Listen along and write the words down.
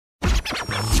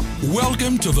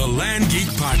Welcome to the Land Geek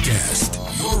Podcast,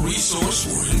 your resource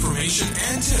for information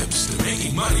and tips to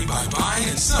making money by buying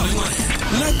and selling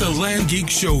land. Let the Land Geek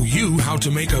show you how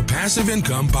to make a passive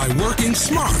income by working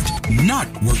smart, not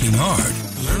working hard.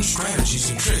 Learn strategies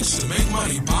and tricks to make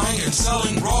money buying and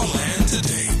selling raw land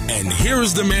today. And here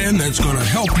is the man that's going to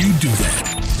help you do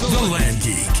that, the Land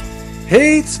Geek.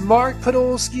 Hey, it's Mark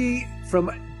Podolsky from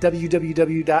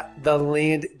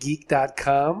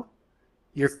www.thelandgeek.com,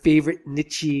 your favorite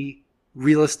niche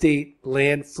real estate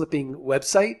land flipping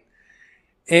website.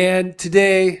 And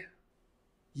today,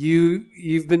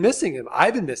 you've been missing him.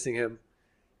 I've been missing him.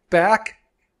 Back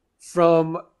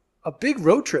from a big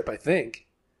road trip, I think,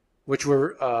 which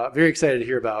we're very excited to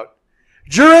hear about.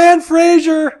 Jeran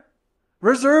Frazier,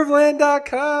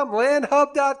 reserveland.com,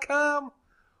 landhub.com.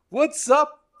 What's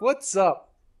up? What's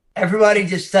up? Everybody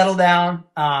just settle down.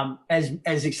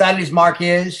 As excited as Mark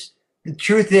is, the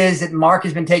truth is that Mark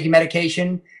has been taking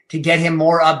medication to get him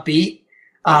more upbeat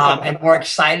and more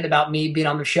excited about me being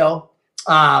on the show.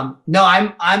 No,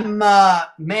 man,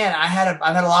 I've had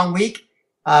a long week,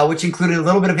 which included a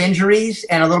little bit of injuries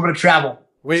and a little bit of travel.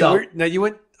 Wait, now you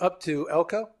went up to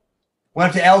Elko? Went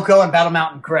up to Elko and Battle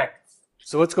Mountain, correct.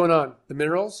 So what's going on? The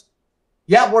minerals?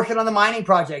 Yeah, working on the mining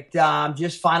project.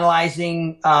 Just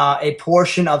finalizing a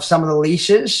portion of some of the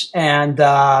leases, and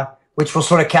which will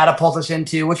sort of catapult us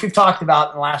into, which we've talked about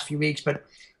in the last few weeks, but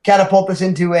catapult us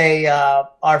into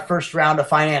our first round of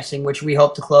financing, which we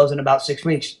hope to close in about 6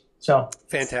 weeks. So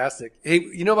fantastic. Hey,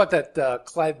 you know about that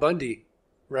Clive Bundy,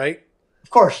 right? Of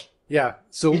course. Yeah.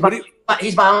 So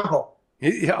he's my uncle.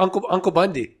 Uncle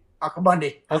Bundy. Uncle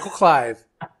Bundy. Uncle Clive.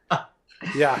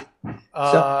 Yeah.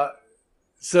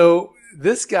 So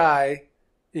this guy,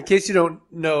 in case you don't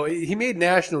know, he made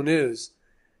national news.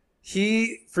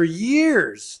 He, for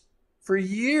years,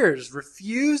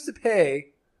 refused to pay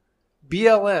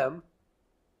BLM,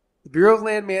 the Bureau of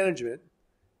Land Management,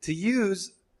 to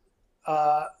use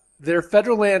their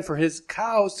federal land for his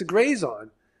cows to graze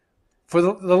on for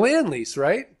the land lease,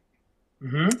 right?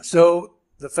 Mm-hmm. So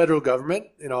the federal government,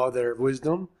 in all their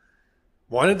wisdom,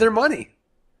 wanted their money.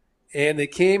 And they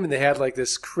came and they had like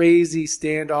this crazy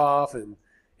standoff, and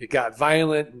it got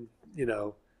violent, and, you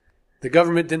know, the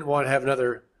government didn't want to have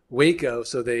another Waco,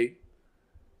 so they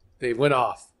went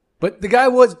off. But the guy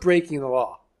was breaking the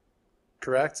law,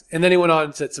 correct? And then he went on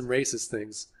and said some racist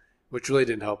things, which really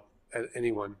didn't help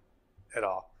anyone at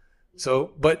all.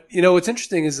 So, but, you know, what's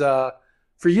interesting is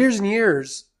for years and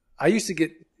years, I used to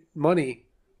get money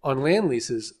on land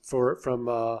leases from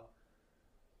a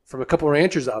couple of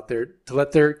ranchers out there to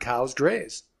let their cows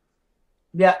graze.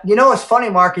 Yeah. You know, what's funny,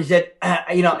 Mark, is that,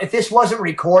 if this wasn't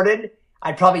recorded,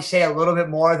 I'd probably say a little bit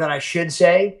more than I should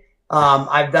say.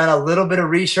 I've done a little bit of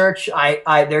research.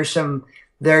 There's some,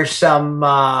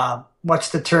 what's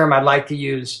the term I'd like to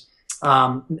use?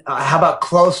 How about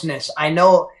closeness? I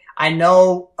know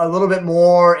a little bit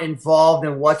more involved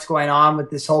in what's going on with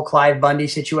this whole Clive Bundy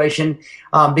situation,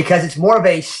 because it's more of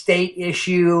a state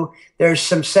issue. There's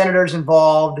some senators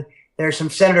involved. There's some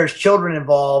senators' children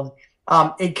involved.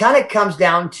 It kind of comes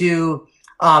down to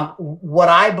what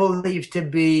I believe to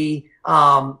be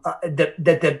that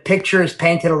the picture is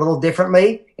painted a little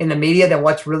differently in the media than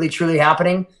what's really truly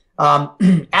happening.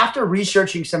 After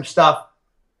researching some stuff,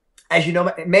 as you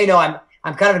may know, I'm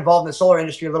kind of involved in the solar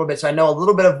industry a little bit, so I know a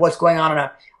little bit of what's going on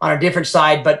a different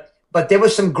side. But there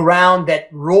was some ground that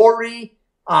Rory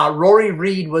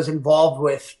Reed was involved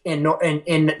with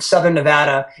in Southern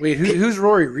Nevada. Wait, who's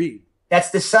Rory Reed? That's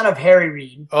the son of Harry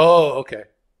Reed. Oh, okay.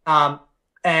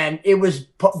 And it was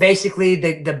basically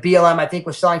the BLM, I think,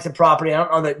 was selling some property. I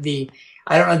don't know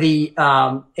the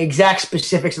exact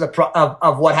specifics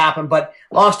of what happened, but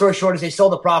long story short is they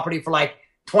sold the property for like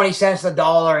 20 cents on the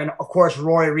dollar, and of course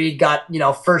Rory Reed got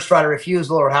first right of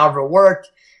refusal, or however it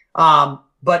worked.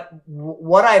 But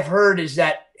what I've heard is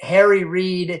that Harry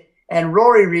Reed and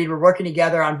Rory Reed were working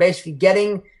together on basically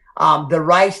getting the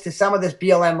rights to some of this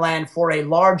BLM land for a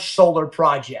large solar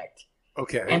project.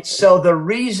 Okay. And so the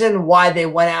reason why they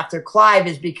went after Clive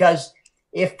is because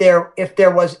if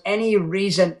there was any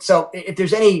reason, so if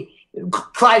there's any,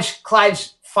 Clive's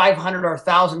 500 or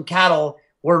 1,000 cattle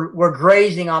were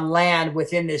grazing on land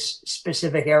within this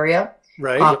specific area,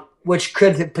 right? Which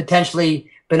could have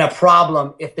potentially been a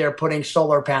problem if they're putting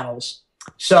solar panels.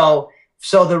 So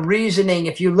the reasoning,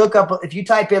 if you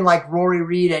type in like Rory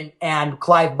Reed and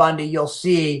Clive Bundy, you'll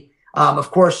see,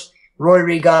 of course, Rory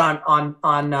Reed got on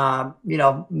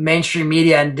mainstream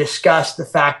media and discussed the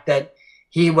fact that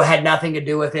he had nothing to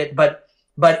do with it, but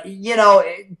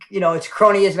it's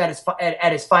cronyism at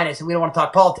its finest, and we don't want to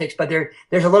talk politics, but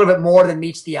there's a little bit more than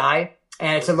meets the eye.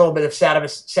 and it's a little bit of a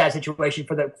sad situation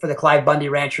for the Clive Bundy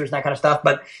ranchers and that kind of stuff.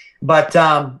 But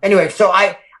anyway, so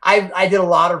I did a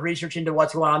lot of research into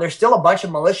what's going on. There's still a bunch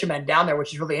of militiamen down there,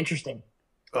 which is really interesting.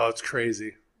 Oh, it's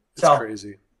crazy. It's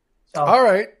crazy. So. All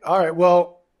right.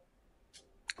 Well,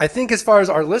 I think as far as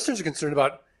our listeners are concerned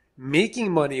about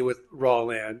making money with raw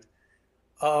land,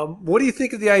 what do you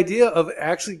think of the idea of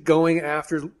actually going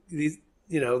after these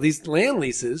land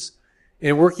leases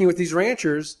and working with these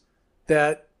ranchers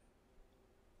that,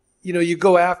 you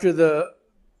go after the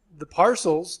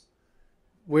parcels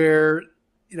where,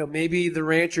 maybe the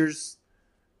ranchers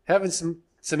having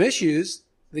some issues.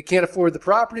 They can't afford the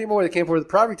property anymore. They can't afford the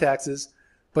property taxes,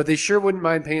 but they sure wouldn't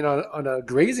mind paying on a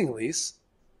grazing lease.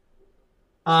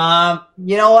 You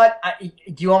know what?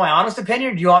 Do you want my honest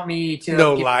opinion, or do you want me to?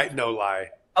 No lie.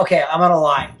 Okay, I'm gonna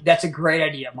lie. That's a great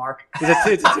idea, Mark.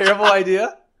 It's a terrible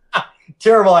idea.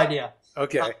 Terrible idea.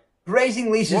 Okay.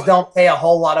 Grazing leases don't pay a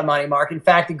whole lot of money, Mark. In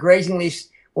fact, the grazing lease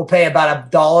will pay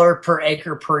about $1 per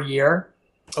acre per year.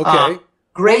 Okay.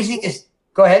 Grazing is.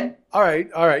 Go ahead. All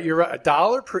right. You're right.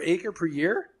 $1 per acre per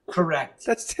year? Correct.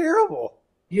 That's terrible.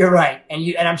 You're right,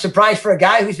 and I'm surprised for a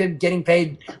guy who's been getting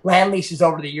paid land leases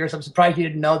over the years. I'm surprised you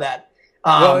didn't know that.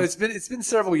 Well, it's been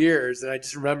several years, and I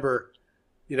just remember,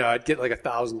 I'd get like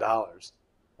 $1,000.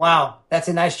 Wow, that's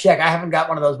a nice check. I haven't got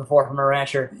one of those before from a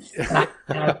rancher.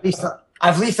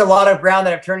 I've leased a lot of ground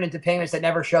that have turned into payments that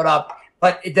never showed up.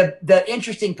 But the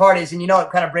interesting part is, and it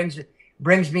kind of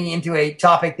brings me into a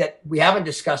topic that we haven't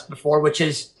discussed before, which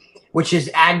is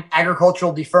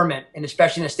agricultural deferment, and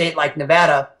especially in a state like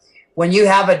Nevada. When you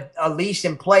have a lease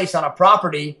in place on a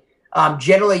property,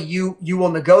 generally you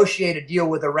will negotiate a deal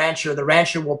with a rancher. The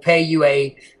rancher will pay you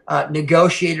a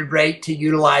negotiated rate to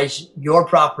utilize your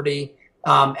property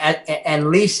and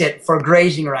lease it for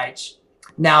grazing rights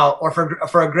now, or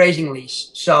for a grazing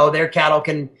lease. So their cattle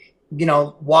can,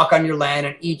 walk on your land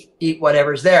and eat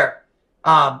whatever's there.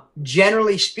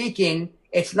 Generally speaking,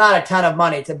 it's not a ton of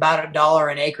money. It's about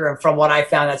 $1 an acre. And from what I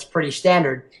found, that's pretty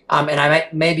standard. And I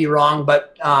may be wrong,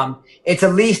 but it's a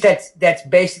lease that's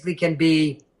basically can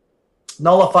be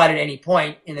nullified at any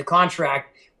point in the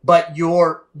contract. But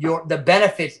the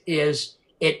benefit is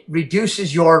it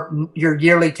reduces your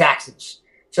yearly taxes.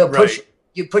 So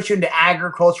it puts you into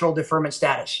agricultural deferment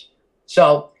status.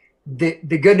 So the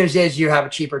good news is you have a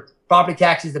cheaper property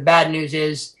taxes. The bad news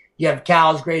is you have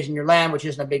cows grazing your land, which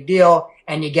isn't a big deal,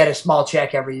 and you get a small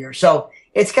check every year. So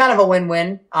it's kind of a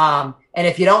win-win. And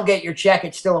if you don't get your check,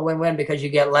 it's still a win-win because you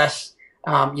get less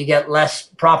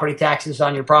property taxes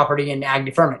on your property and ag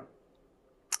deferment.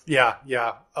 Yeah.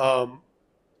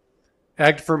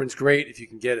 Ag deferment's great if you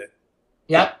can get it.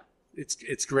 Yep.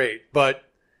 It's great. But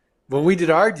when we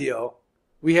did our deal,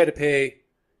 we had to pay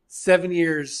 7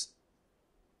 years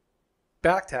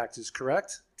back taxes,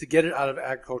 correct? To get it out of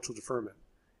agricultural deferment.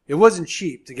 It wasn't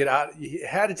cheap to get out. You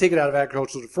had to take it out of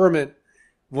agricultural deferment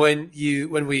when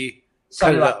we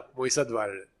cut it up, when we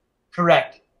subdivided it.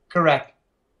 Correct.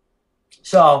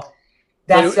 So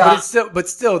that's but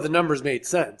still the numbers made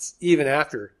sense even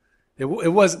after. It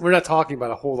was. We're not talking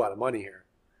about a whole lot of money here.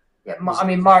 Yeah, I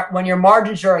mean, Mark, when your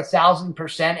margins are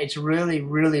 1,000%, it's really,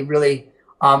 really, really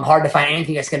hard to find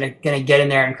anything that's gonna get in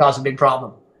there and cause a big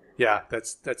problem. Yeah,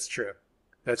 that's true.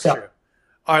 That's true.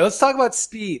 All right, let's talk about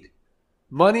speed.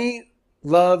 Money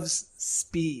loves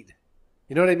speed.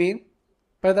 You know what I mean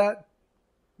by that?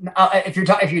 If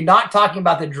you're not talking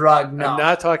about the drug, no. I'm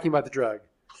not talking about the drug.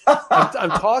 I'm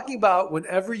talking about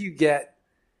whenever you get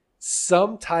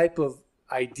some type of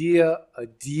idea, a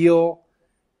deal,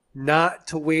 not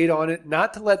to wait on it,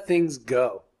 not to let things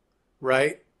go,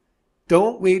 right?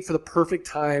 Don't wait for the perfect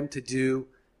time to do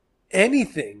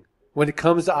anything when it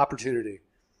comes to opportunity.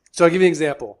 So I'll give you an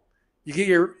example. You get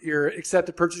your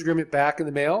accepted purchase agreement back in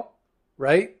the mail,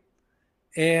 right?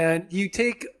 And you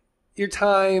take your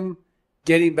time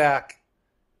getting back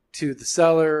to the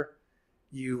seller.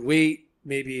 You wait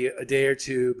maybe a day or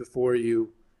two before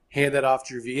you hand that off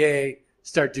to your VA,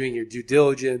 start doing your due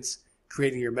diligence,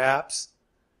 creating your maps.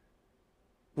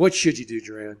 What should you do,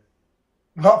 Jeran?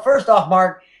 Well, first off,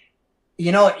 Mark,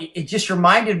 it just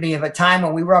reminded me of a time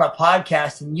when we were on a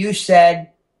podcast and you said,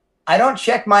 I don't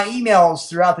check my emails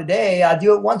throughout the day. I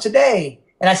do it once a day.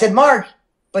 And I said, Mark,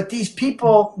 but these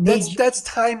people need... That's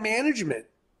time management.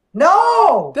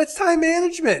 No! That's time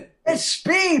management. It's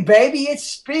speed, baby. It's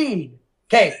speed.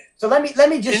 Okay, so let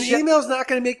me just... And email's not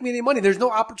going to make me any money. There's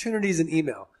no opportunities in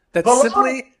email. That's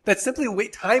simply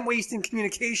time-wasting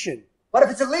communication. What if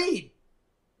it's a lead?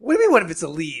 What do you mean, what if it's a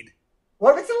lead?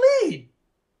 What if it's a lead?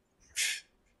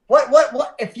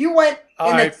 What if you went...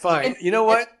 All right, fine. You know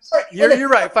what? You're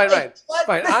right. Fine.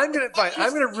 I'm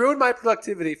gonna ruin my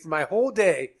productivity for my whole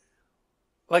day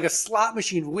like a slot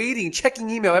machine, waiting, checking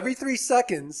email every 3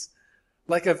 seconds,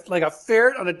 like a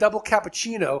ferret on a double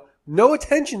cappuccino, no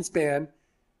attention span,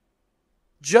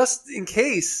 just in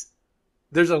case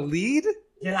there's a lead?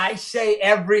 Did I say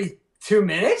every 2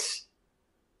 minutes?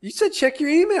 You said check your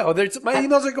email. My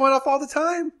emails are going off all the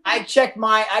time. I check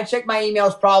my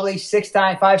emails probably 5,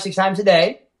 6 times a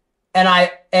day.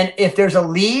 And if there's a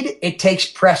lead, it takes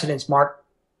precedence, Mark.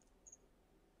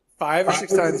 5 or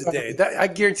 6 times a day. I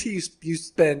guarantee you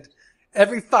spend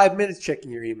every 5 minutes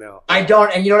checking your email. I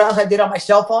don't. And you know what else I did on my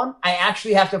cell phone? I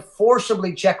actually have to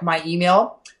forcibly check my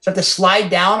email. So I have to slide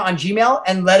down on Gmail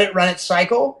and let it run its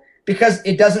cycle because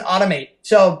it doesn't automate.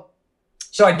 So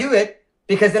I do it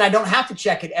because then I don't have to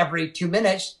check it every 2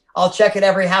 minutes. I'll check it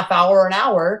every half hour or an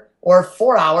hour or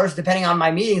 4 hours, depending on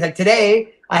my meetings. Like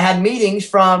today, I had meetings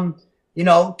from,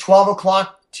 12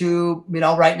 o'clock to,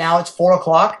 right now it's 4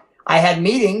 o'clock. I had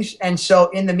meetings. And so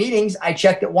in the meetings, I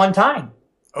checked it one time.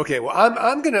 Okay. Well,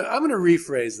 I'm going to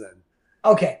rephrase then.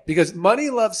 Okay. Because money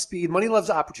loves speed. Money loves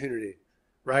opportunity,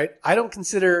 right? I don't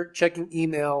consider checking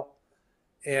email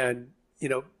and,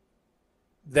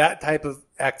 that type of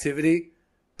activity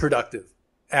productive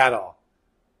at all.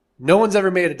 No one's ever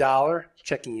made $1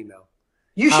 checking email.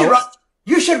 You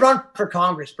should run for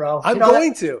Congress, bro. I'm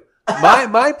going to.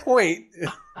 My point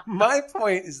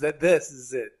is that this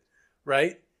is it,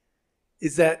 right?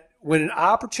 Is that when an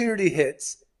opportunity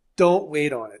hits, don't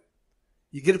wait on it.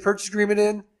 You get a purchase agreement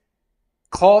in,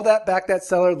 call that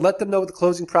seller, let them know what the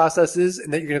closing process is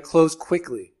and that you're going to close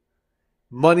quickly.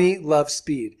 Money loves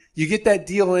speed. You get that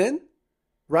deal in,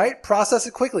 right? Process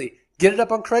it quickly. Get it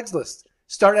up on Craigslist.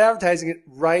 Start advertising it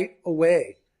right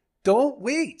away. Don't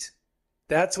wait.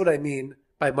 That's what I mean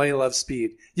by money loves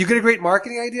speed. You get a great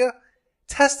marketing idea?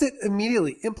 Test it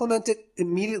immediately. Implement it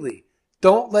immediately.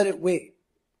 Don't let it wait.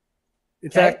 In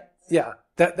fact, yeah,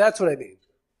 that's what I mean.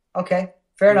 Okay,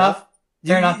 fair enough.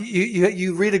 Fair enough.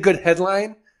 You read a good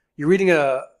headline. You're reading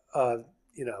a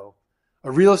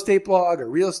real estate blog, a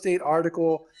real estate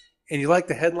article, and you like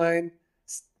the headline.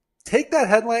 Take that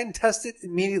headline and test it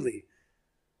immediately.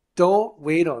 Don't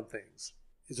wait on things.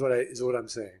 Is what I'm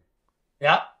saying.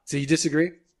 Yeah. So you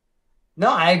disagree?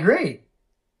 No, I agree.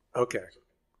 Okay.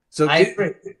 So I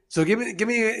agree. So give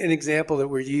me an example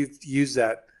where you've used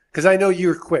that, because I know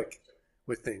you're quick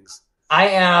with things. I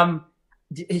am.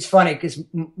 It's funny because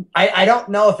I don't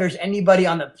know if there's anybody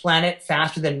on the planet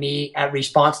faster than me at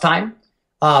response time.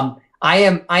 I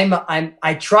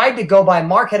tried to go by.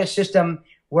 Mark had a system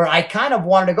where I kind of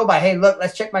wanted to go by, hey, look,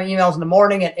 let's check my emails in the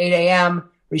morning at 8 a.m.,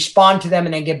 respond to them,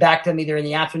 and then get back to them either in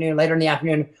the afternoon, later in the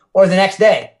afternoon, or the next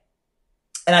day.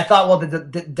 And I thought, well,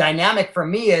 the dynamic for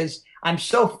me is I'm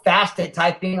so fast at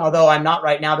typing, although I'm not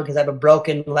right now because I have a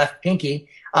broken left pinky.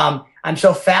 I'm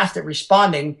so fast at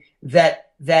responding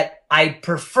that I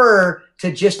prefer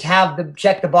to just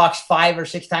check the box 5 or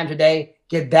 6 times a day,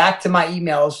 get back to my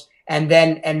emails, and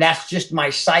that's just my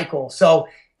cycle. So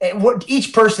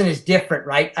each person is different,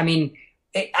 right? I mean,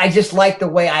 I just like the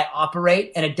way I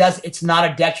operate, and it's not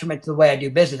a detriment to the way I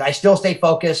do business. I still stay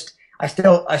focused. I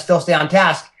still stay on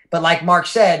task. But like Mark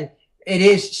said,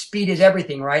 speed is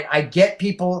everything, right? I get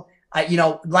people,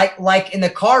 like in the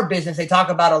car business, they talk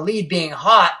about a lead being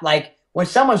hot. Like when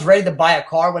someone's ready to buy a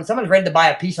car, when someone's ready to buy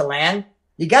a piece of land,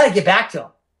 you got to get back to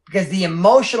them because the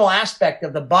emotional aspect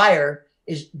of the buyer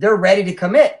is they're ready to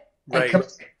commit. Right. And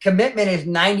commitment is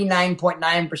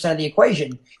 99.9% of the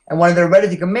equation. And when they're ready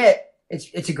to commit,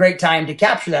 it's a great time to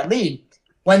capture that lead.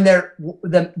 When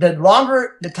the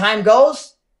longer the time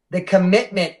goes, the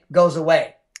commitment goes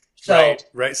away. So,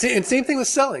 right. And same thing with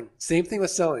selling.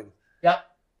 Yep.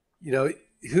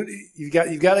 You've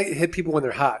got to hit people when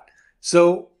they're hot.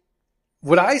 So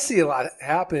what I see a lot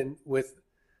happen with,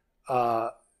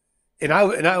 and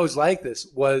I was like this,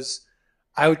 was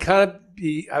I would kind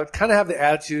of have the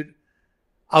attitude,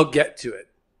 I'll get to it.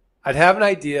 I'd have an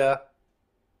idea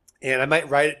and I might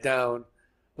write it down,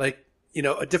 like,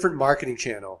 a different marketing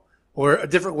channel or a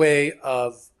different way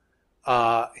of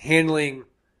handling,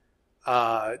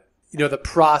 the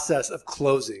process of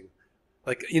closing,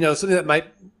 like, something that might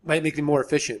make me more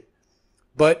efficient.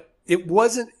 But it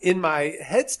wasn't in my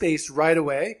headspace right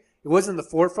away. It wasn't in the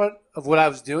forefront of what I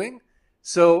was doing.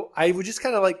 So I would just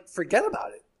kind of like forget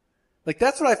about it. Like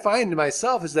that's what I find in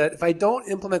myself is that if I don't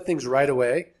implement things right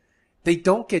away, they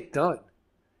don't get done.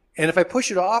 And if I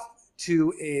push it off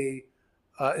to an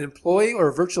employee or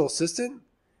a virtual assistant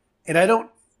and I don't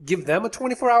give them a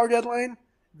 24-hour deadline,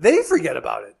 they forget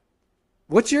about it.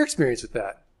 What's your experience with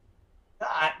that?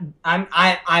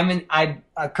 I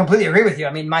completely agree with you.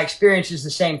 I mean, my experience is the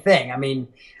same thing. I mean,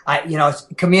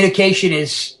 communication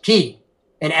is key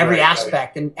in every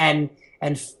aspect. Right.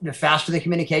 and the faster the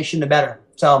communication, the better.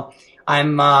 So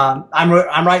I'm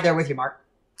right there with you, Mark.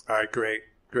 All right, great.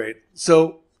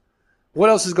 So what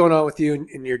else is going on with you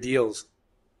in your deals?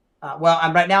 Well,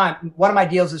 one of my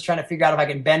deals is trying to figure out if I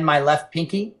can bend my left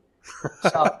pinky.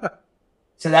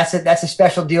 So that's a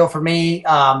special deal for me.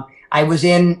 I was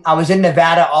in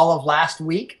Nevada all of last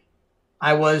week.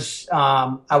 I was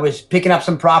picking up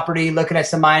some property, looking at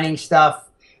some mining stuff,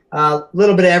 a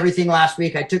little bit of everything last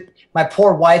week. I took my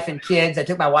poor wife and kids. I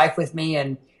took my wife with me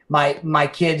and my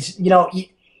kids. You know,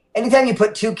 anytime you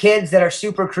put two kids that are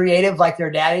super creative like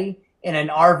their daddy in an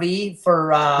RV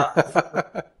for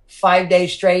 5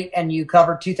 days straight and you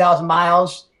cover 2,000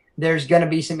 miles, there's going to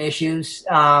be some issues.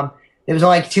 There was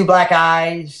only 2 black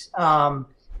eyes.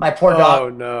 My poor dog. Oh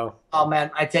no. Oh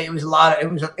man, I tell you,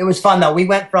 it was fun though. We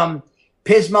went from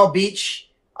Pismo Beach,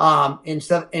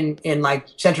 in like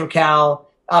Central Cal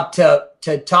up to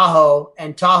Tahoe,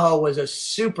 and Tahoe was a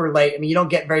super late. I mean, you don't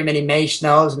get very many May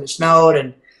snows, and it snowed,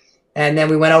 and then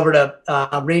we went over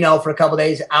to Reno for a couple of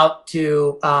days, out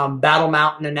to Battle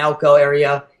Mountain and Elko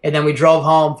area, and then we drove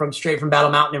home straight from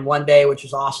Battle Mountain in one day, which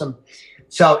was awesome.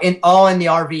 So all in the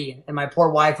RV, and my poor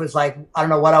wife was like, I don't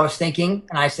know what I was thinking,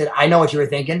 and I said, I know what you were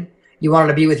thinking. You wanted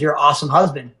to be with your awesome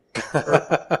husband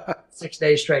for 6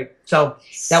 days straight. So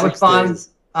that was fun.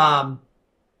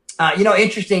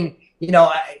 Interesting.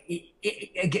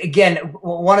 Again,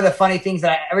 one of the funny things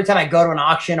that every time I go to an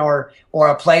auction or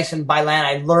a place and buy land,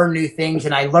 I learn new things,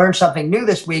 and I learned something new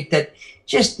this week that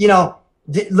just,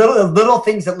 little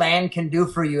things that land can do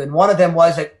for you. And one of them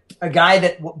was a guy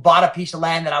that bought a piece of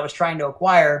land that I was trying to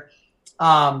acquire.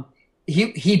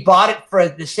 He bought it for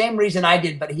the same reason I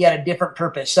did, but he had a different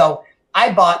purpose. So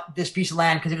I bought this piece of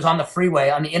land because it was on the freeway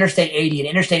on the Interstate 80, and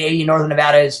Interstate 80 in Northern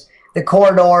Nevada is the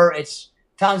corridor. It's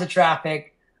tons of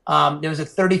traffic. There was a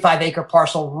 35-acre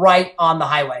parcel right on the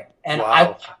highway, and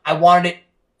wow. I wanted it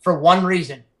for one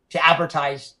reason: to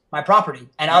advertise my property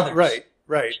and others.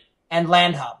 Right. And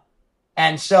Land Hub.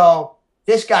 And so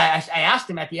this guy, I asked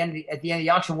him at the end of the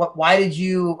auction, why did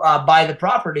you buy the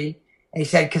property? And he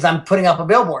said, because I'm putting up a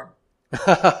billboard.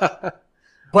 But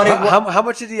how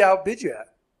much did he outbid you at?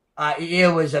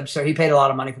 It was absurd. He paid a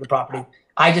lot of money for the property.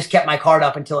 I just kept my card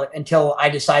up until I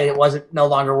decided it wasn't no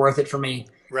longer worth it for me.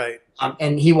 Right.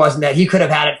 And he wasn't that. He could have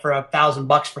had it for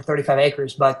 $1,000 for 35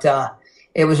 acres, but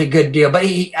it was a good deal. But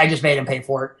I just made him pay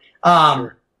for it.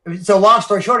 Sure. So long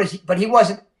story short is, but he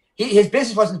wasn't. His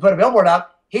business wasn't to put a billboard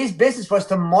up. His business was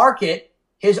to market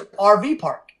his RV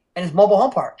park and his mobile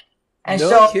home park. And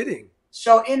no kidding.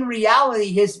 So in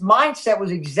reality, his mindset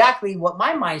was exactly what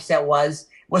my mindset was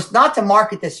not to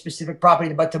market this specific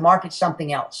property, but to market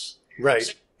something else. Right.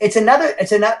 So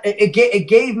it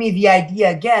gave me the idea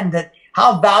again that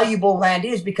how valuable land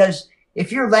is, because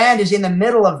if your land is in the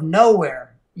middle of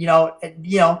nowhere, and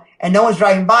no one's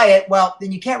driving by it, well,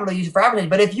 then you can't really use it for advertising.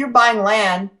 But if you're buying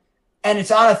land and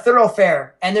it's on a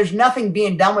thoroughfare and there's nothing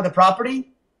being done with the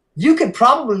property, you could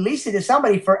probably lease it to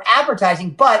somebody for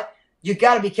advertising, but you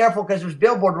got to be careful because there's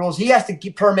billboard rules. He has to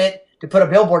get permit to put a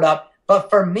billboard up. But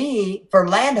for me, for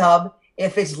Land Hub,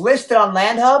 if it's listed on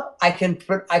Land Hub, I can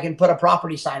put a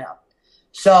property sign up.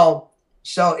 So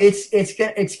it's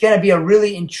going to be a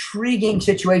really intriguing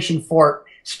situation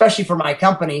especially for my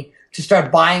company, to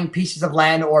start buying pieces of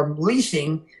land or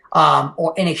leasing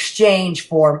or in exchange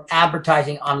for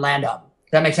advertising on Land Hub.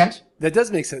 Does that make sense? That does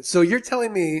make sense. So you're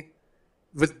telling me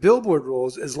with billboard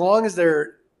rules, as long as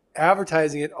they're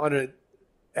advertising it on an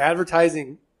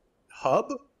advertising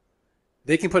hub,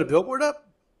 they can put a billboard up?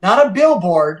 Not a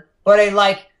billboard, but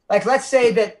like let's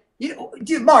say that,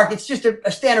 Mark, it's just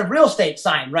a standard real estate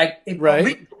sign, right?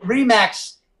 Right.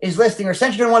 Remax is listing, or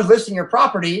Century 21 is listing your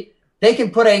property. They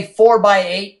can put a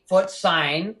 4x8 foot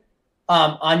sign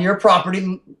on your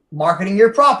property, marketing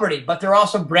your property, but they're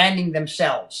also branding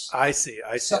themselves. I see.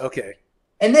 So, okay.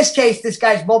 In this case, this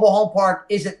guy's mobile home park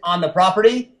isn't on the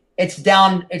property. It's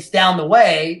down the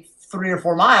way 3 or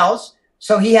 4 miles.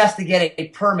 So he has to get a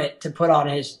permit to put up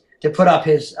his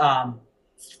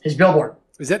billboard.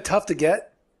 Is that tough to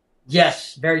get?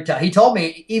 Yes, very tough. He told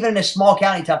me even in a small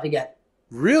county, tough to get.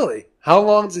 Really? How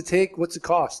long does it take? What's it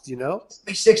cost? Do you know?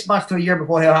 6 months to a year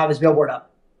before he'll have his billboard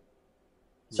up.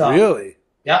 So, really?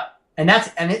 Yeah. And this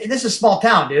is a small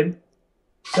town, dude.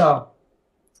 So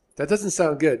that doesn't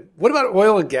sound good. What about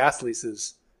oil and gas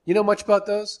leases? You know much about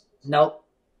those? Nope.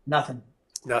 Nothing.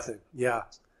 Yeah.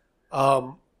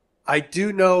 I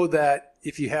do know that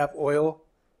if you have oil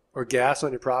or gas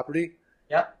on your property,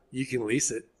 yep, you can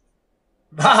lease it.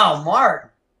 Wow,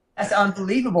 Mark, that's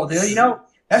unbelievable, dude.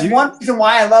 That's one reason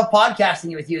why I love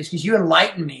podcasting with you, is because you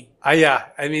enlighten me. Yeah.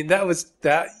 I mean,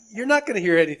 that. You're not going to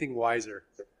hear anything wiser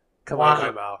come out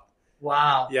of my mouth.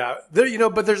 Wow. Yeah,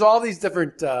 but there's all these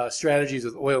different strategies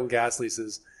with oil and gas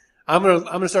leases. I'm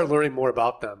gonna start learning more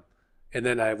about them, and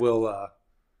then I will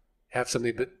have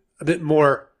something a bit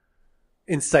more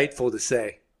insightful to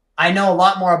say. I know a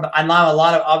lot more. I know a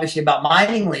lot of obviously about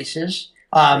mining leases,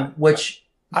 which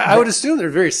I would assume they're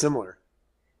very similar.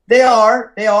 They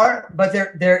are, but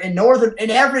they're in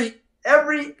every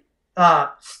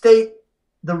state.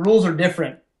 The rules are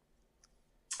different.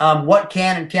 What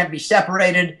can and can't be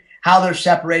separated, how they're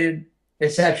separated,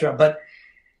 etc. But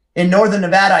in Northern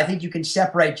Nevada, I think you can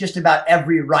separate just about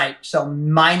every right. So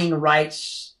mining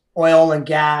rights, oil and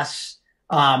gas,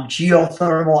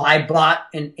 geothermal. I bought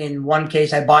in one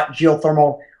case, I bought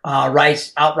geothermal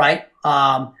rights outright.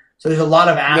 So there's a lot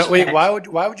of aspects. No, wait,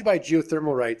 why would you buy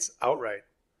geothermal rights outright?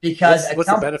 Because what's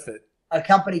the benefit? A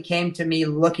company came to me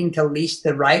looking to lease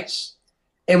the rights.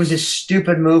 It was a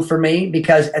stupid move for me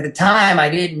because at the time I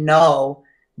didn't know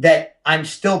that I'm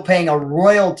still paying a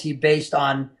royalty based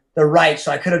on the rights.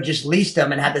 So I could have just leased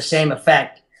them and had the same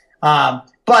effect.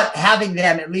 But having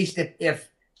them, at least if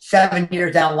 7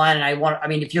 years down the line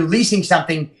and if you're leasing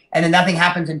something and then nothing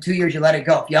happens in 2 years, you let it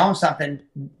go. If you own something,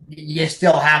 you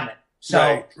still have it.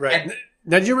 So, right.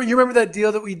 Now, do you remember that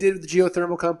deal that we did with the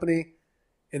geothermal company?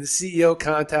 And the CEO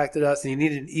contacted us, and he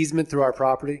needed an easement through our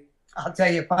property. I'll tell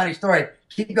you a funny story.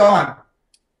 Keep going.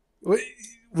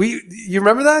 You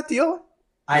remember that deal?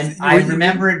 I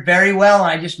remember it very well,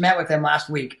 and I just met with them last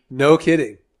week. No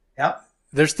kidding. Yep.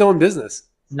 They're still in business.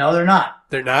 No, they're not.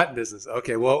 They're not in business.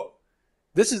 Okay, well,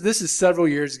 this is several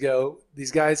years ago.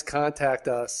 These guys contact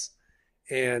us,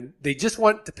 and they just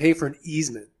want to pay for an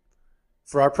easement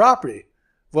for our property.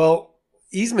 Well,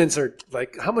 easements are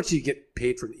like, how much do you get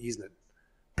paid for an easement?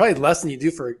 Probably less than you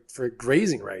do for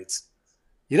grazing rights.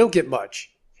 You don't get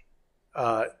much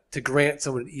to grant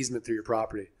someone an easement through your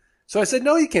property. So I said,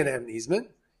 no, you can't have an easement.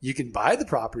 You can buy the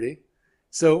property.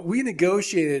 So we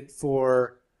negotiated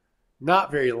for not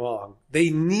very long. They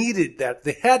needed that.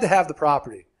 They had to have the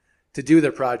property to do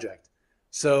their project.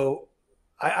 So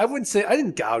I wouldn't say, I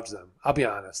didn't gouge them. I'll be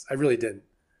honest. I really didn't,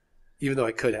 even though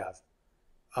I could have.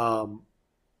 But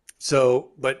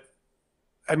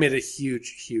I made a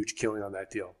huge, huge killing on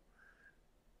that deal.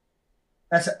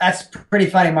 That's pretty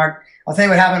funny, Mark. I'll tell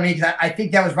you what happened to me because I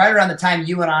think that was right around the time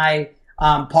you and I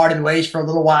parted ways for a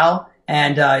little while,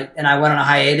 and I went on a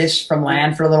hiatus from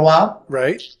land for a little while.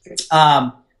 Right.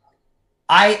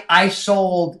 I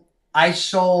sold an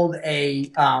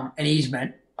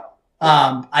easement.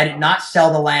 I did not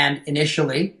sell the land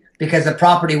initially because the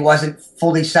property wasn't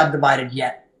fully subdivided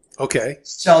yet. Okay.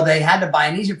 So they had to buy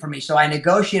an easement for me. So I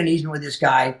negotiated an easement with this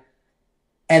guy.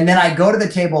 And then I go to the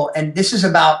table, and this is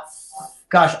about,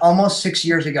 almost 6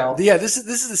 years ago. Yeah, this is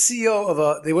the CEO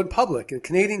of they went public, a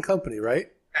Canadian company, right?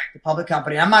 The public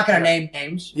company. I'm not going to name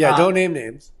names. Yeah, don't name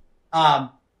names.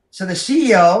 So the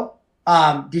CEO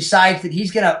decides that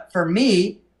he's going to, for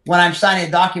me, when I'm signing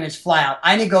the documents, fly out.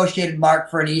 I negotiated,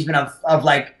 Mark, for an easement of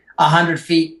like 100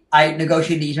 feet. I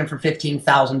negotiated the easement for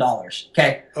 $15,000.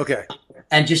 Okay. Okay.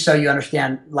 And just so you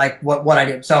understand, like what I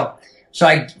did. So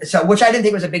which I didn't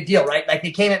think was a big deal, right? Like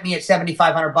they came at me at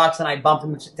 $7,500 and I bumped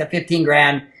them to 15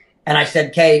 grand. And I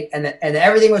said, okay. And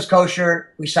everything was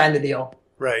kosher. We signed the deal.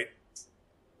 Right.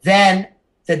 Then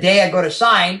the day I go to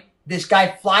sign, this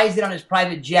guy flies in on his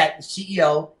private jet, the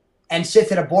CEO, and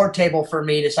sits at a board table for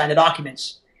me to sign the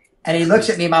documents. And he looks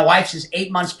at me. My wife is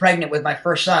 8 months pregnant with my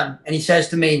first son. And he says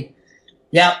to me,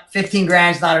 yeah, 15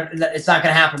 grand, it's not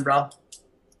going to happen, bro.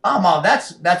 Oh, Mom,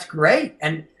 that's great.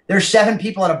 And there's 7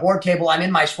 people at a board table. I'm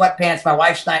in my sweatpants. My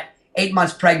wife's 8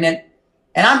 months pregnant.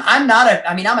 And I'm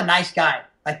a nice guy.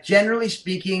 Like generally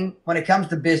speaking, when it comes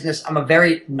to business, I'm a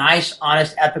very nice,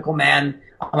 honest, ethical man.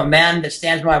 I'm a man that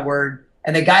stands by my word.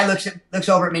 And the guy looks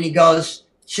over at me and he goes,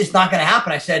 it's just not going to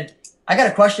happen. I said, I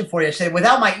got a question for you. I said,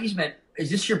 without my easement,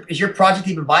 is your project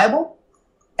even viable?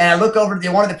 And I look over to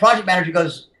one of the project managers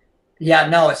goes, yeah,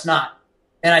 no, it's not.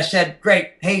 And I said,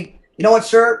 great. Hey, you know what,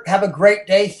 sir? Have a great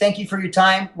day. Thank you for your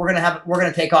time. We're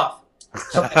gonna take off.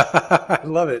 So I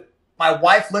love it. My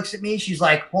wife looks at me. She's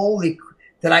like, holy,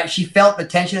 she felt the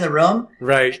tension in the room.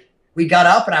 Right. We got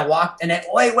up and I walked and then,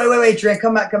 wait, Jeran,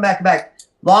 come back.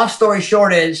 Long story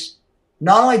short is,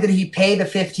 not only did he pay the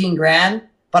 15 grand,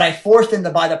 but I forced him to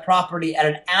buy the property at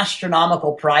an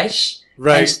astronomical price.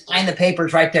 Right. And sign the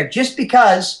papers right there. Just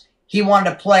because he wanted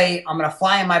to play, I'm going to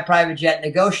fly in my private jet,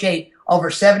 negotiate over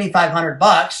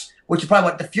 $7,500, which is probably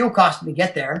what the fuel cost me to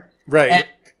get there. Right.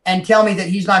 And tell me that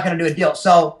he's not going to do a deal.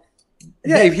 So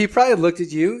yeah, he probably looked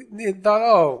at you and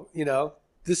thought,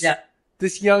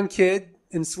 this young kid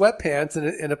in sweatpants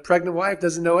and a pregnant wife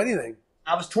doesn't know anything.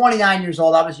 I was 29 years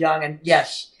old. I was young. And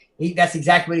yes, That's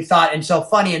exactly what he thought. And so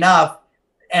funny enough,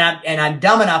 and I'm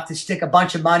dumb enough to stick a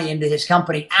bunch of money into his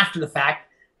company after the fact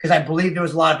because I believed there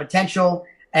was a lot of potential.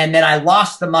 And then I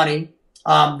lost the money.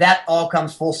 That all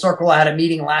comes full circle. I had a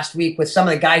meeting last week with some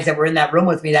of the guys that were in that room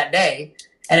with me that day.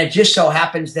 And it just so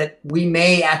happens that we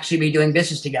may actually be doing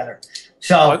business together.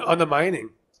 So on the mining?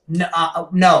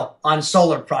 No, on a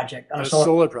solar project. On a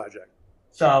solar project.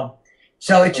 So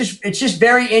it's just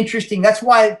very interesting. That's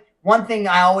why one thing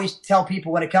I always tell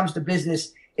people when it comes to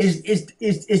business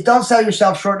is don't sell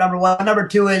yourself short. Number one. Number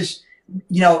two is,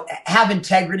 have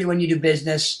integrity when you do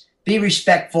business. Be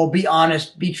respectful. Be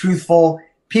honest. Be truthful.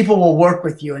 People will work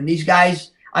with you. And these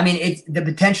guys, the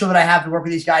potential that I have to work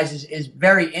with these guys is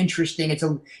very interesting. It's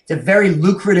a very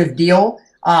lucrative deal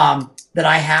that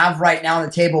I have right now on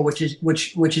the table, which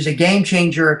is a game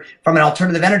changer from an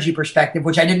alternative energy perspective,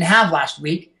 which I didn't have last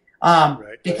week.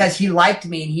 Because he liked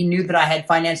me and he knew that I had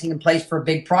financing in place for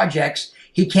big projects.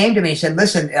 He came to me and said,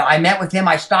 listen, I met with him.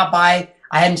 I stopped by.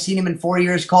 I hadn't seen him in 4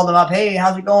 years, called him up. Hey,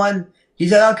 how's it going? He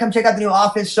said, oh, come check out the new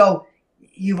office. So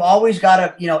you've always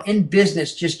got to, in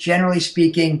business, just generally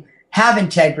speaking, have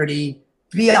integrity,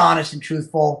 be honest and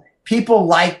truthful. People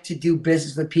like to do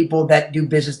business with people that do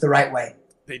business the right way.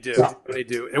 They do. So, they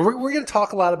do. And we're going to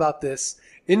talk a lot about this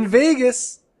in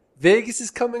Vegas. Vegas is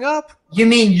coming up. You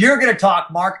mean you're going to talk,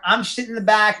 Mark? I'm sitting in the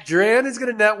back. Jeran is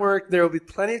going to network. There will be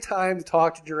plenty of time to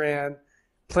talk to Jeran.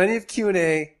 Plenty of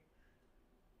Q&A.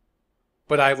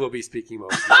 But I will be speaking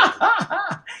most of the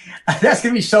time. That's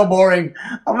going to be so boring.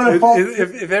 I'm going to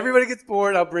if everybody gets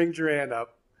bored, I'll bring Jeran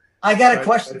up. I got a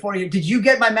question for you. Did you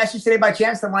get my message today by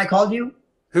chance when I called you?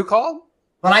 Who called?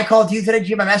 When I called you today, did you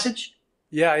get my message?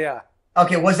 Yeah.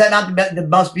 Okay, was that not the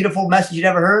most beautiful message you'd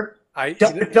ever heard?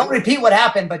 Don't repeat what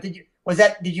happened, but did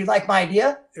you like my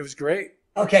idea? It was great.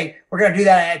 Okay, we're gonna do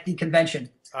that at the convention.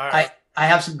 All right. I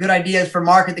have some good ideas for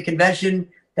Mark at the convention.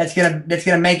 That's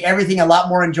gonna make everything a lot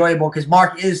more enjoyable because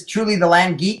Mark is truly the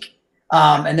land geek,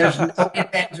 and there's no ifs,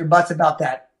 ands, or buts about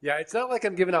that. Yeah, it's not like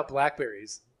I'm giving out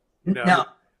blackberries. No. No.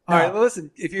 All right, well,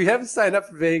 listen, if you haven't signed up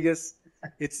for Vegas,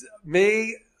 it's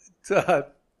May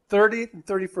 30th and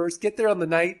 31st. Get there on the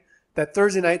night, that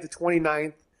Thursday night, the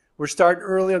 29th. We're starting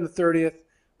early on the 30th.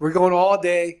 We're going all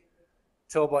day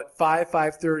till about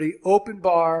 5:30. Open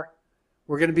bar.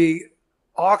 We're going to be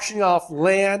auctioning off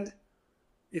land.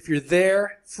 If you're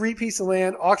there, free piece of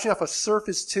land. Auctioning off a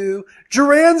surface too.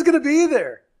 Jeran's going to be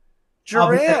there.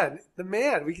 Jeran, the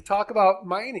man. We can talk about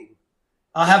mining.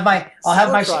 I'll have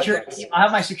my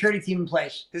security team in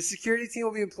place. His security team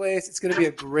will be in place. It's going to be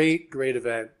a great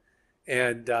event,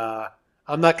 and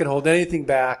I'm not going to hold anything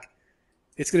back.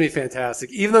 It's going to be fantastic.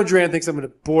 Even though Jeran thinks I'm going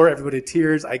to bore everybody to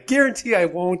tears, I guarantee I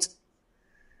won't.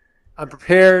 I'm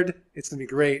prepared. It's going to be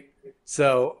great.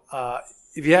 So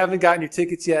if you haven't gotten your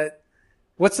tickets yet,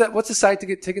 what's the site to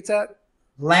get tickets at?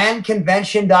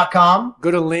 Landconvention.com.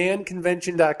 Go to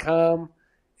landconvention.com,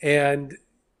 and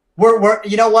we're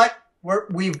you know what?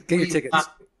 We've get your tickets.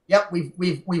 Yep,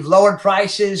 we've lowered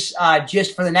prices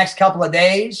just for the next couple of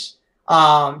days.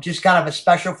 Just kind of a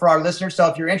special for our listeners. So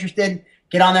if you're interested,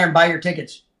 get on there and buy your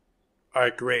tickets. All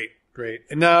right, great.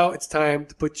 And now it's time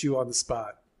to put you on the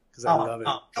spot because I love it.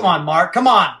 Come on, Mark. Come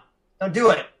on. Don't do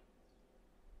it.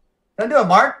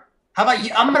 Mark. How about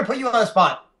you? I'm going to put you on the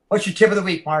spot. What's your tip of the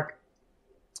week, Mark?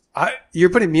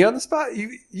 You're putting me on the spot?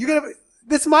 You got to.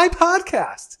 This is my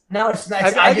podcast. No, it's not.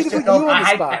 I get to put you on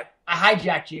the spot. I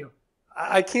hijacked you.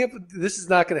 I can't. This is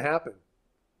not going to happen.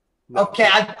 No. Okay,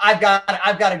 I've got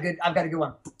a good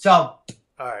one. So, all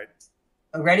right.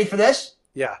 Ready for this?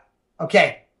 Yeah.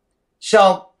 Okay.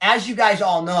 So, as you guys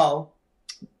all know,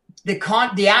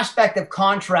 the aspect of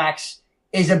contracts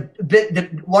is a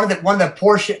bit one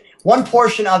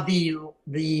portion of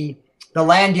the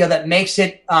land deal that makes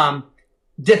it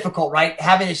difficult, right?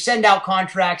 Having to send out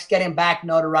contracts, getting back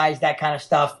notarized, that kind of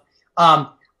stuff.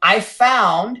 I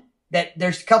found that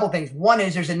there's a couple things. One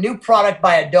is there's a new product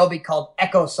by Adobe called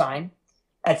EchoSign.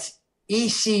 That's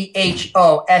EchoSign.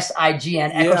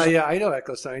 Yeah, I know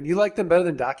EchoSign. You like them better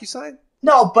than DocuSign?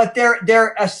 No, but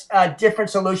they're a different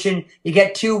solution. You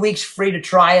get 2 weeks free to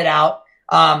try it out.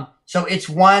 So it's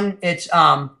one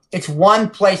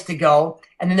place to go.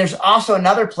 And then there's also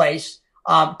another place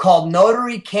called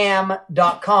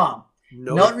NotaryCam.com.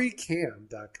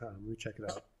 NotaryCam.com. Let me check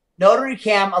it out.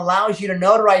 NotaryCam allows you to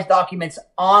notarize documents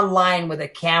online with a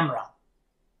camera.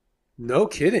 No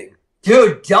kidding.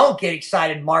 Dude, don't get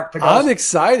excited, Mark Pedrosa. I'm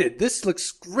excited. This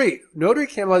looks great.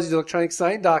 NotaryCam allows you to electronic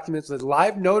sign documents with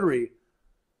live notary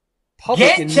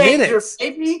public in minutes.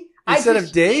 Baby. Instead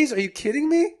of days? Are you kidding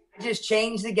me? I just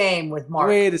changed the game with Mark.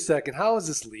 Wait a second. How is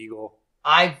this legal?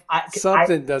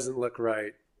 Something doesn't look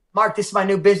right. Mark, this is my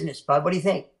new business, bud. What do you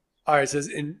think? All right, it says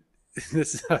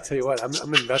this. I'll tell you what. I'm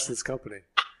going to invest in this company.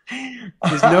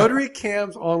 Is Notary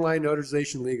Cam's online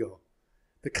notarization legal?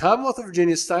 The Commonwealth of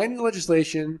Virginia signed into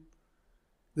legislation.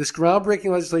 This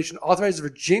groundbreaking legislation authorizes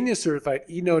Virginia-certified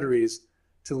e-notaries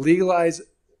to legally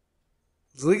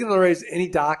notarize any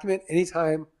document,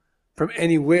 anytime, from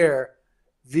anywhere,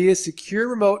 via secure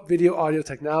remote video audio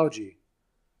technology.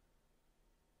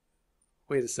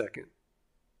 Wait a second.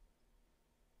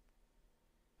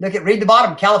 Read the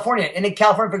bottom. California. And in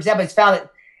California, for example, it's found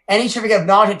that any certificate of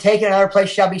acknowledgement taken in another place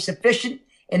shall be sufficient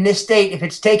in this state if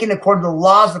it's taken according to the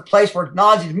laws of the place where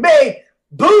acknowledgement is made.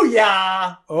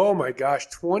 Booyah! Oh my gosh,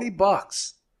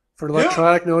 $20 for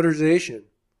electronic notarization.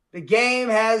 The game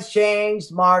has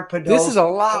changed, Mark Podolsky. This is a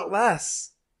lot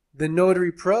less than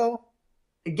Notary Pro.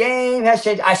 The game has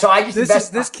changed.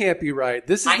 This can't be right.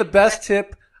 This is the best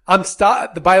tip. By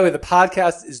the way, the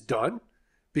podcast is done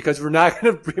because we're not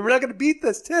gonna beat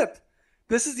this tip.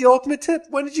 This is the ultimate tip.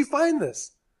 When did you find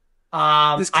this?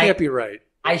 This can't be right.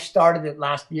 I started it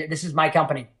last year. This is my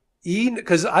company.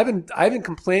 Because I've been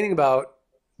complaining about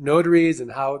notaries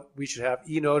and how we should have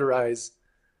e-notarize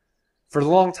for a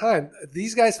long time.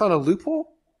 These guys found a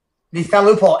loophole? They found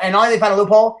a loophole. And not only they found a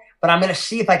loophole, but I'm going to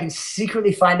see if I can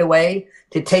secretly find a way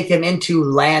to take them into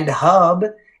Land Hub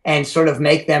and sort of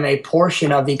make them a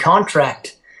portion of the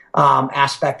contract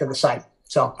aspect of the site.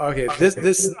 So okay,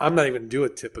 this I'm not even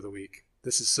doing tip of the week.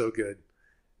 This is so good.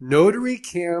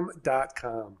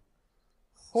 NotaryCam.com.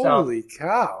 Holy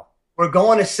cow. We're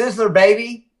going to Sizzler,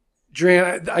 baby.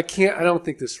 Jeran, I don't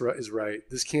think this is right.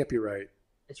 This can't be right.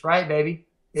 It's right, baby.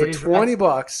 For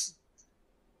 $20,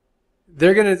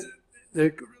 they're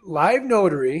live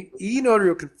notary, e-notary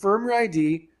will confirm your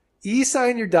ID,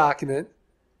 e-sign your document.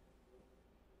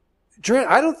 Jeran,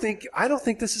 I don't think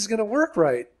this is going to work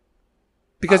right.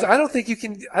 Because I don't think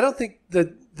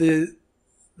the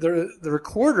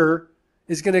recorder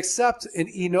is going to accept an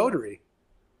e-notary.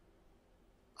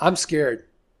 I'm scared.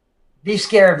 Be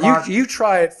scared, Mark. You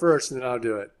try it first, and then I'll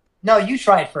do it. No, you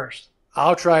try it first.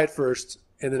 I'll try it first,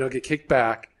 and then I'll get kicked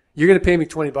back. You're going to pay me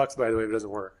 $20, by the way, if it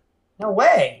doesn't work. No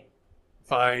way.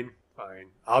 Fine.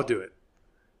 I'll do it.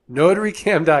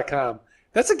 NotaryCam.com.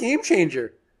 That's a game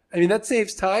changer. I mean, that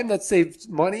saves time. That saves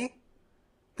money.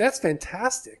 That's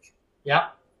fantastic. Yeah.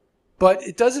 But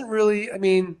it doesn't really, I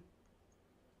mean,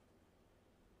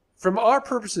 from our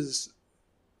purposes,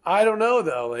 I don't know,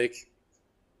 though. Like,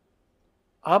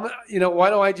 why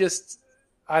don't I just,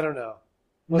 I don't know.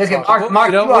 We'll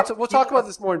talk about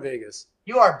this more in Vegas.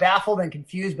 You are baffled and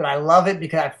confused, but I love it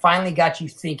because I finally got you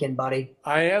thinking, buddy.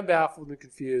 I am baffled and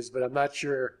confused, but I'm not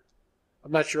sure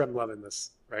I'm loving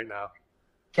this right now.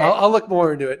 Okay. I'll look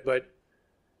more into it, but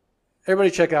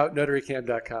everybody check out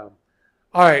NotaryCam.com.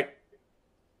 All right.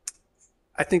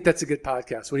 I think that's a good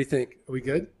podcast. What do you think? Are we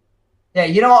good? Yeah,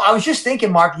 I was just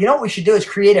thinking, Mark, what we should do is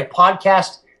create a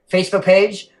podcast Facebook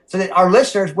page so that our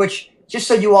listeners, which, just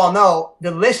so you all know,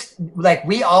 the list, like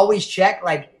we always check,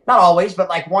 like not always, but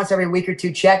like once every week or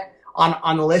two check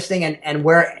on the listing and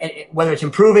whether it's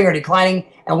improving or declining.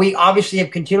 And we obviously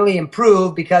have continually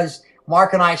improved because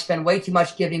Mark and I spend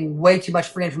giving way too much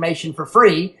free information for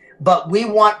free, but we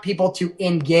want people to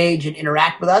engage and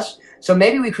interact with us. So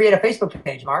maybe we create a Facebook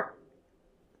page, Mark.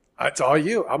 It's all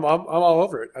you. I'm all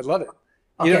over it. I love it.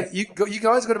 Okay. You can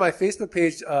always go to my Facebook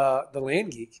page, The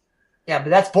Land Geek. Yeah, but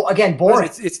that's again boring.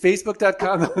 It's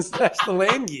facebook.com/The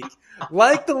Land Geek.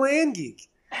 Like The Land Geek.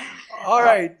 All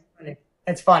right.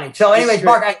 It's funny. So, anyways,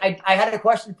 Mark, I had a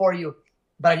question for you,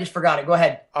 but I just forgot it. Go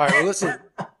ahead. All right. Well, listen.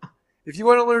 If you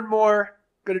want to learn more,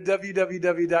 go to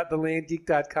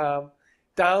www.thelandgeek.com.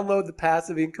 Download the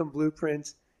Passive Income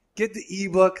Blueprint. Get the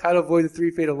ebook, How to Avoid the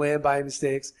 3 Fatal Land Buying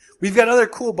Mistakes. We've got other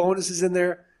cool bonuses in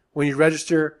there when you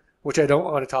register, which I don't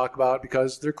want to talk about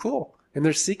because they're cool and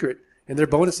they're secret and they're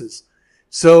bonuses.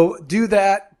 So do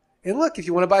that. And look, if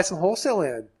you want to buy some wholesale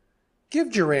land, give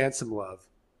Jeran some love.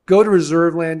 Go to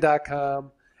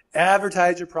reserveland.com.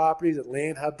 Advertise your properties at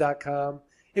landhub.com.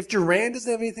 If Jeran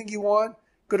doesn't have anything you want,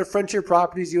 go to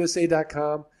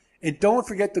frontierpropertiesusa.com. And don't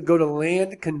forget to go to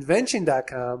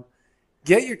landconvention.com.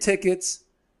 Get your tickets.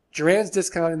 Jeran's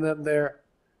discounting them there.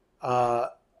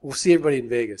 We'll see everybody in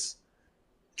Vegas.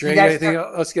 Jeran, anything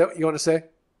else you want to say?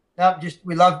 No, just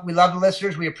we love the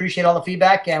listeners. We appreciate all the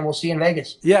feedback, and we'll see you in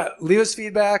Vegas. Yeah, leave us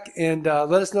feedback, and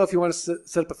let us know if you want to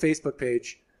set up a Facebook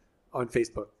page on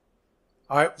Facebook.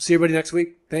 All right, we'll see everybody next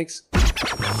week. Thanks.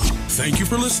 Thank you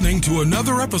for listening to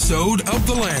another episode of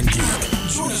The Land Geek.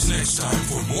 Join us next time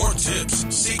for more tips,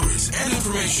 secrets, and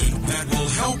information that will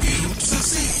help you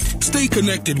succeed. Stay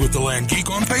connected with The Land Geek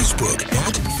on Facebook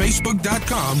at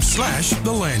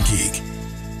facebook.com/The Land Geek.